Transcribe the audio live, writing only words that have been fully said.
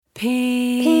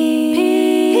Pink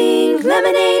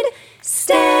Lemonade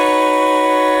Stand.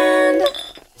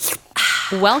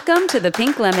 Welcome to the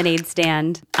Pink Lemonade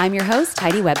Stand. I'm your host,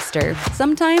 Heidi Webster.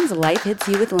 Sometimes life hits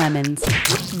you with lemons.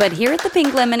 But here at the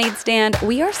Pink Lemonade Stand,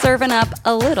 we are serving up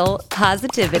a little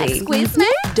positivity. Excuse me?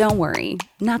 Don't worry,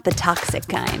 not the toxic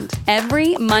kind.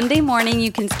 Every Monday morning,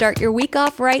 you can start your week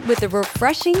off right with a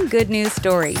refreshing good news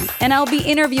story. And I'll be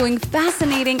interviewing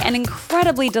fascinating and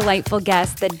incredibly delightful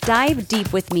guests that dive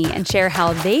deep with me and share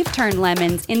how they've turned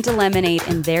lemons into lemonade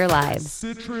in their lives.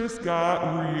 Citrus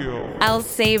got real. I'll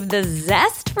save the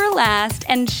zest for last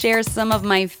and share some of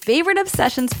my favorite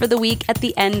obsessions for the week at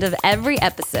the end of every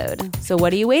episode. So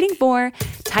what are you waiting for?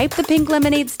 Type the Pink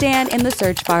Lemonade Stand in the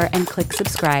search bar and click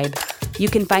subscribe. You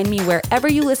can find me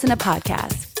wherever you listen to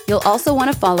podcasts. You'll also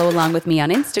want to follow along with me on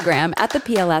Instagram at the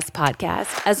PLS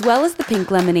Podcast, as well as the Pink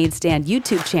Lemonade Stand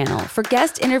YouTube channel for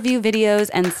guest interview videos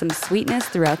and some sweetness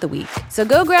throughout the week. So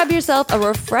go grab yourself a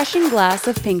refreshing glass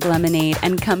of pink lemonade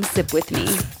and come sip with me.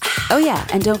 Oh yeah,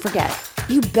 and don't forget,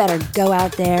 you better go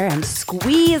out there and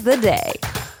squeeze the day.